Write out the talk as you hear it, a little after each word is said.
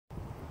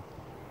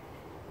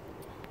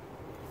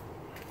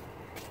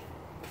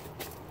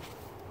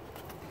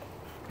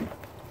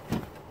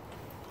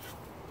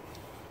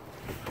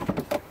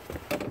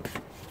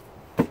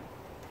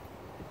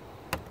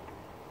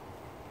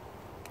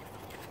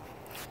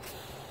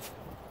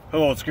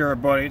Hello, it's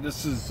everybody.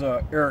 This is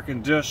Eric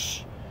and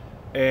Dish,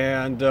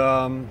 and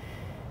I'm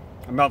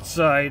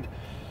outside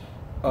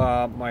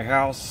my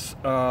house.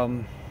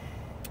 I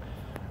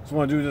just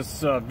want to do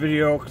this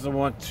video because I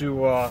want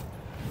to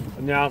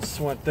announce,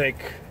 I want to thank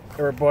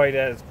everybody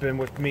that has been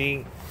with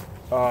me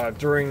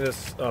during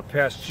this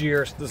past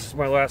year. So this is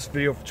my last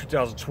video for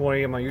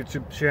 2020 on my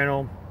YouTube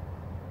channel.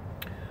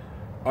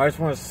 I just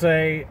want to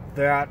say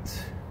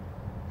that,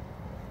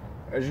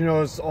 as you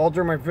notice, all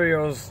during my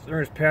videos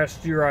during this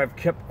past year, I've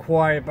kept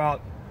quiet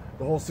about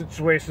the whole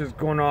situation that's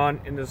going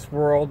on in this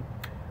world.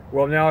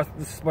 Well, now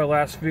this is my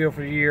last video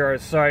for the year. I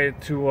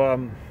decided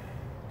to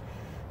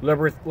let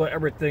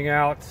everything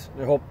out.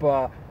 I hope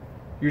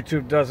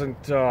YouTube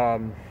doesn't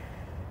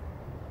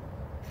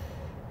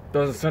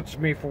censor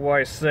me for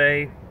what I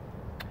say,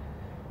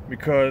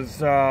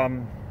 because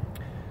I'm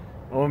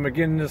going to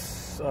begin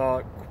this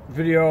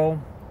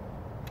video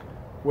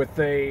with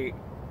a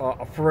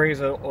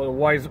phrase a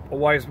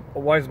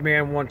wise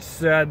man once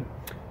said: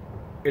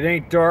 "It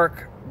ain't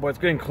dark, but it's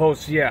getting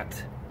close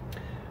yet."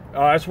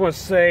 I just want to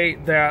say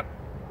that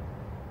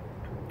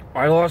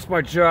I lost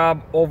my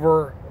job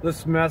over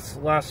this mess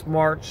last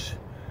March.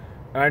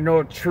 And I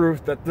know the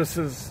truth that this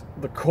is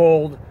the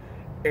cold,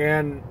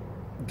 and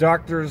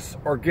doctors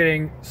are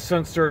getting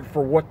censored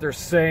for what they're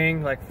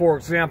saying. Like, for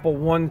example,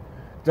 one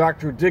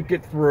doctor who did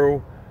get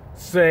through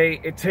say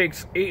it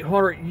takes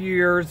 800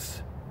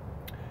 years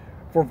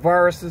for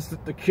viruses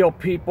to kill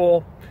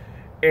people.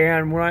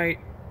 And when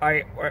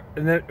I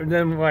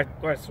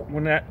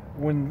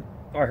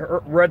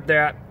read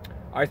that,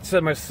 I said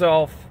to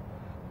myself,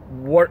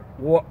 what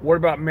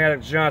about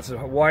Magic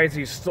Johnson? Why is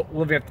he still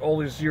living after all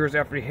these years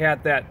after he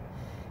had that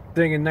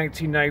thing in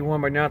 1991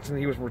 by announcing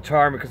he was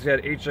retiring because he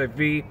had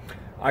HIV?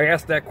 I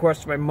asked that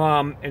question to my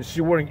mom, and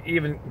she wouldn't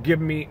even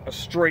give me a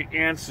straight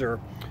answer.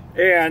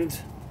 And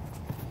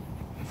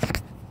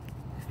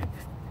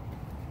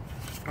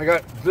I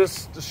got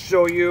this to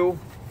show you.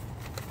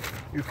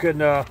 You can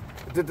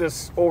did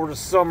this over the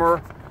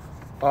summer.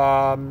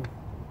 You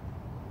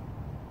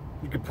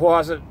can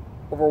pause it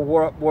over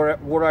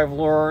what I've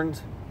learned.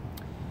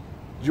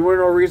 Do you want to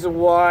know the reason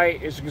why?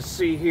 As you can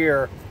see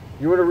here,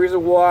 you want to know the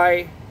reason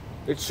why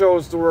it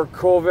shows the word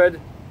COVID?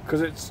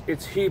 Because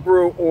it's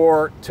Hebrew,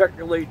 or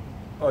technically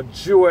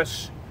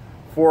Jewish,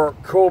 for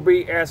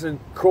Kobe, as in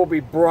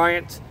Kobe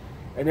Bryant.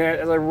 And then,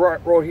 as I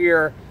wrote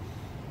here,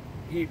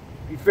 he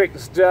faked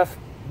his death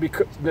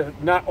because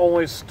not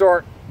only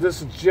start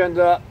this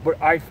agenda,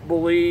 but I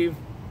believe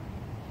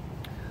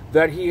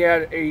that he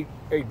had a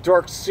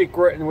dark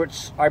secret in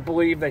which I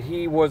believe that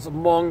he was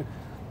among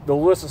the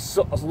list of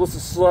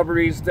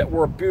celebrities that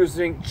were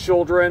abusing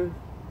children.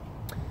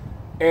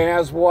 And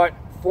as what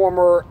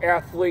former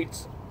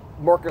athlete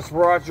Marcus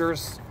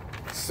Rogers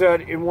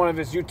said in one of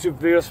his YouTube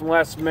videos from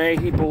last May,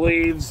 he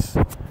believes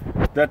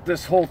that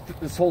this whole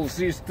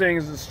disease thing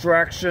is a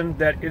distraction,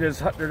 that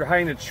they're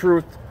hiding the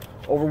truth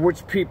over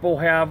which people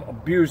have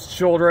abused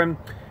children.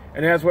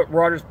 And as what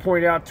Rogers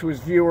pointed out to his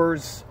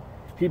viewers,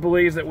 he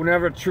believes that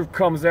whenever the truth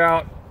comes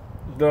out,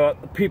 the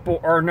people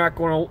are not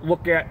going to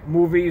look at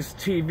movies,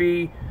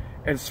 TV,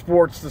 and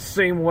sports the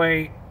same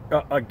way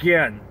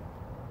again.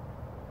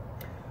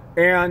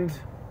 And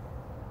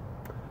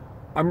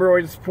I'm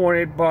really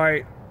disappointed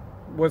by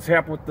what's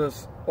happened with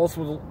this,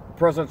 also with the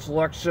presidential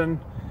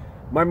election.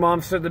 My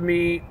mom said to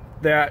me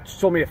that, she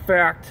told me a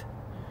fact,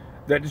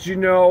 that did you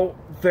know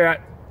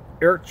that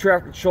air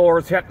traffic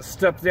controllers have to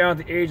step down at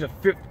the age of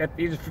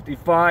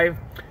 55?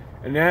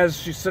 And as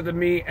she said to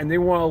me, and they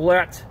want to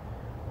let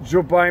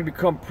Joe Biden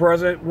become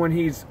president when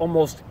he's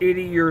almost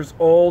 80 years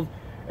old.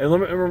 And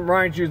let me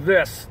remind you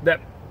this, that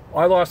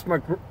I lost my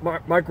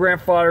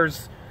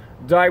grandfathers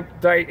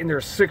died in their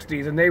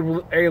 60s, and they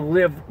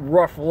lived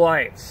rough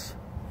lives.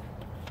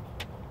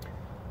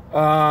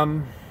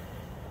 And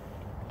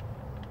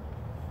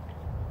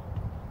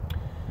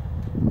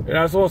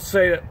I was going to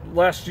say that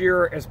last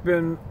year has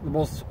been the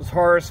most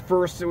hardest.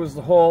 First, it was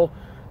the whole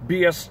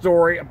BS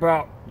story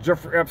about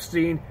Jeffrey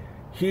Epstein.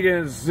 He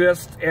didn't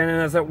exist, and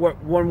as that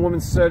what one woman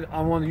said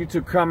on one of the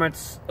YouTube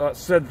comments,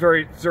 said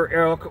very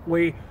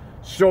eloquently,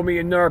 show me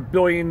another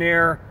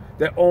billionaire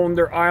that owned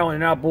their island,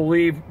 and I'll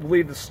believe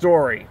the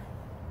story.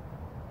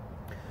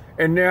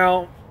 And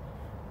now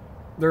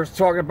there's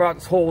talking about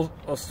this whole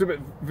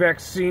stupid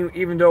vaccine,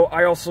 even though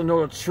I also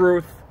know the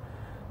truth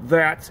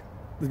that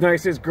the United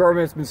States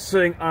government has been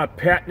sitting on a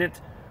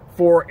patent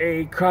for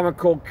a common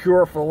cold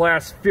cure for the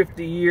last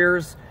 50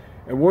 years.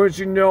 And what did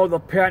you know? The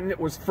patent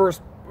was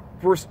first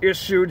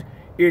issued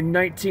in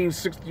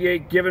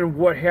 1968, given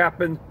what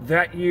happened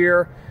that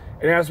year.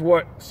 And as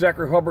what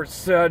Zachary Hubbard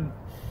said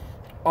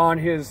on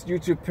his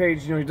YouTube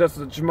page, you know, he does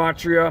the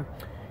gematria,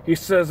 he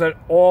says that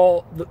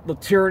all the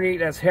tyranny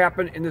that's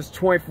happened in this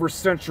 21st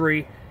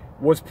century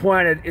was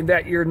planted in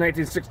that year,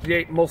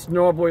 1968. Most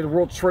notably, the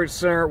World Trade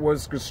Center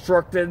was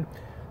constructed.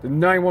 The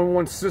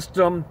 911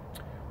 system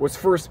was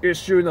first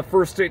issued, and the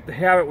first state to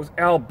have it was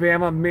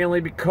Alabama,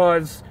 mainly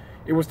because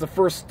it was the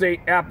first state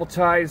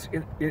appetized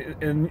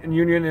in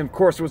Union, and of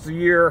course it was the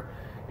year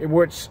in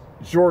which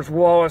George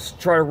Wallace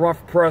tried to run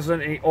for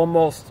president, and he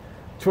almost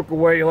took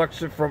away the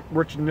election from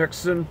Richard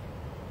Nixon.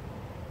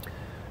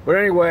 But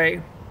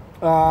anyway,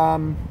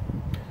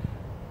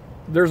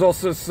 there's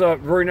also this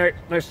very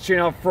nice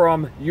channel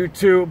from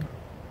YouTube,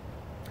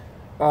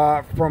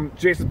 from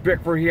Jason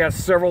Bickford. He has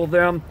several of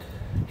them.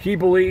 He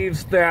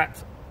believes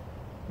that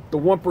the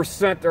 1%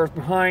 that are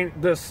behind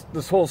this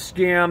whole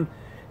scam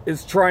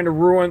is trying to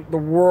ruin the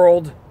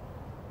world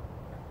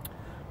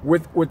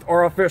with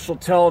artificial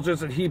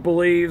intelligence, and he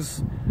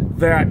believes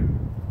that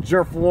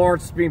Jennifer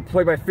Lawrence is being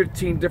played by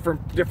 15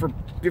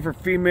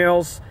 different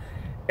females.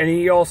 And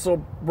he also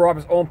brought up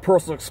his own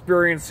personal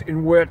experience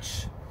in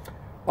which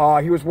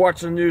he was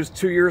watching the news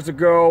 2 years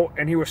ago,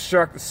 and he was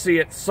shocked to see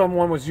it.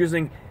 Someone was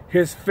using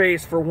his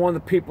face for one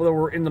of the people that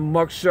were in the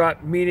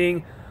mugshot,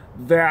 meaning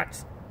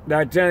that the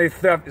identity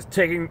theft is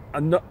taking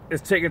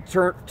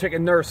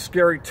another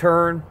scary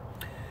turn.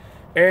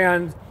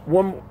 And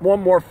one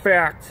more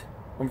fact.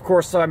 Of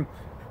course, I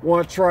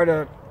want to try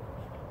to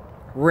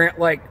rant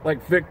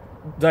like Vic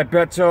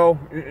Diabetto.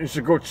 You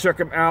should go check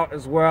him out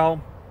as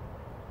well.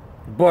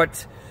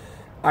 But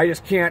I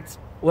just can't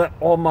let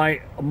all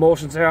my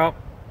emotions out.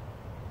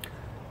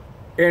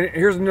 And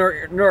here's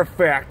another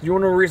fact. You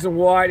want to know the reason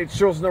why it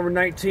shows number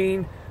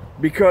 19?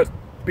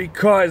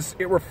 Because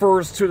it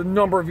refers to the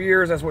number of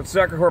years, as what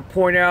Zuckerberg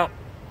pointed out,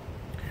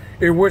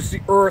 in which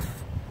the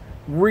Earth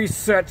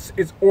resets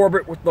its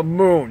orbit with the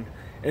moon.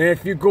 And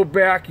if you go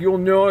back, you'll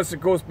notice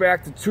it goes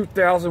back to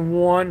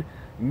 2001,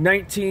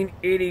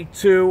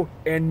 1982,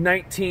 and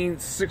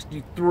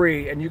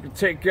 1963. And you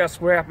can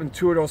guess what happened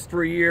 2 of those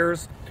 3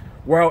 years.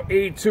 Well,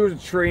 82 is a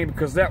dream,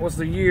 because that was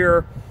the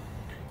year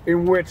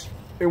in which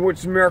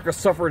America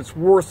suffered its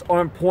worst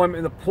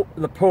unemployment in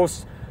the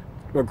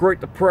post-Great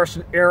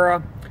Depression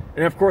era.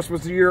 And of course, it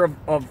was the year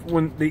of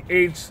when the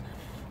AIDS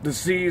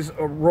disease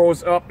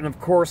rose up. And of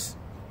course,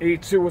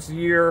 82 was the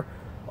year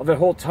of the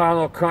whole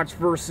Tylenol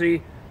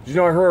controversy. Did you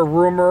know I heard a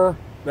rumor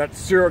that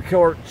serial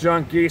killer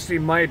John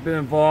Gacy might have been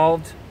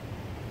involved?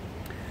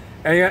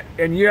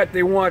 And yet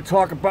they want to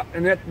talk about,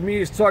 and that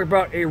media is talking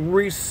about a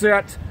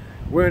reset,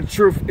 when the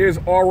truth is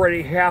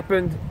already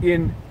happened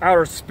in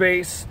outer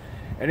space.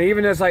 And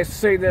even as I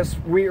say this,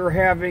 we are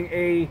having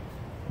a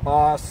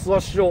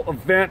celestial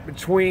event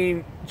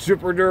between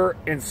Jupiter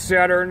and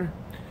Saturn,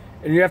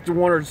 and you have to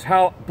wonder just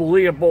how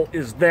believable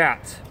is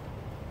that.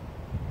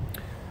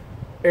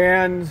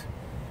 And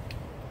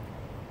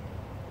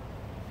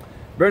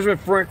Benjamin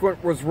Franklin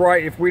was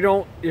right. If we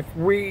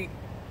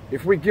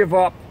give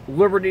up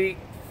liberty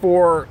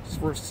for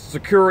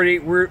security,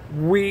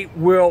 we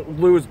will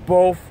lose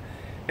both.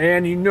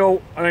 And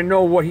I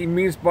know what he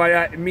means by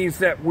that. It means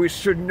that we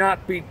should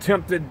not be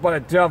tempted by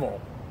the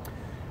devil,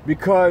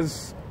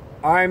 because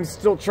I'm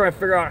still trying to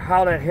figure out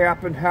how that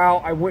happened. How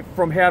I went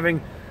from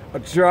having a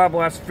job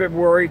last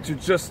February to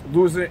just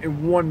losing it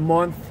in 1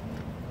 month.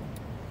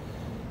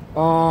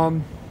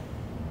 I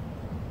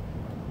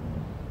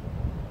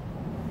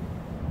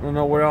don't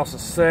know what else to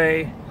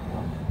say.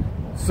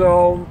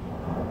 So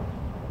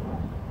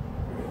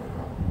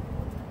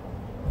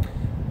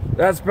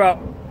that's about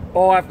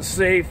all I have to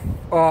say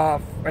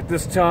at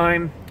this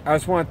time. I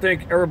just want to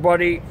thank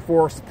everybody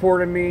for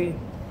supporting me.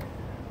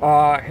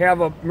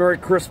 Have a Merry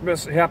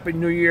Christmas, a Happy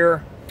New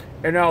Year,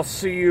 and I'll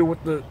see you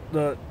with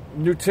the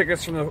new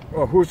tickets from the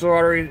Hoosier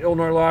Lottery, the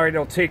Illinois Lottery.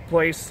 That'll take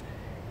place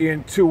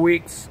in 2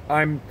 weeks.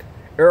 I'm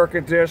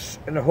Eric Dish,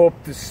 and I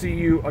hope to see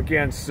you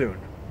again soon.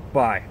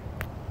 Bye.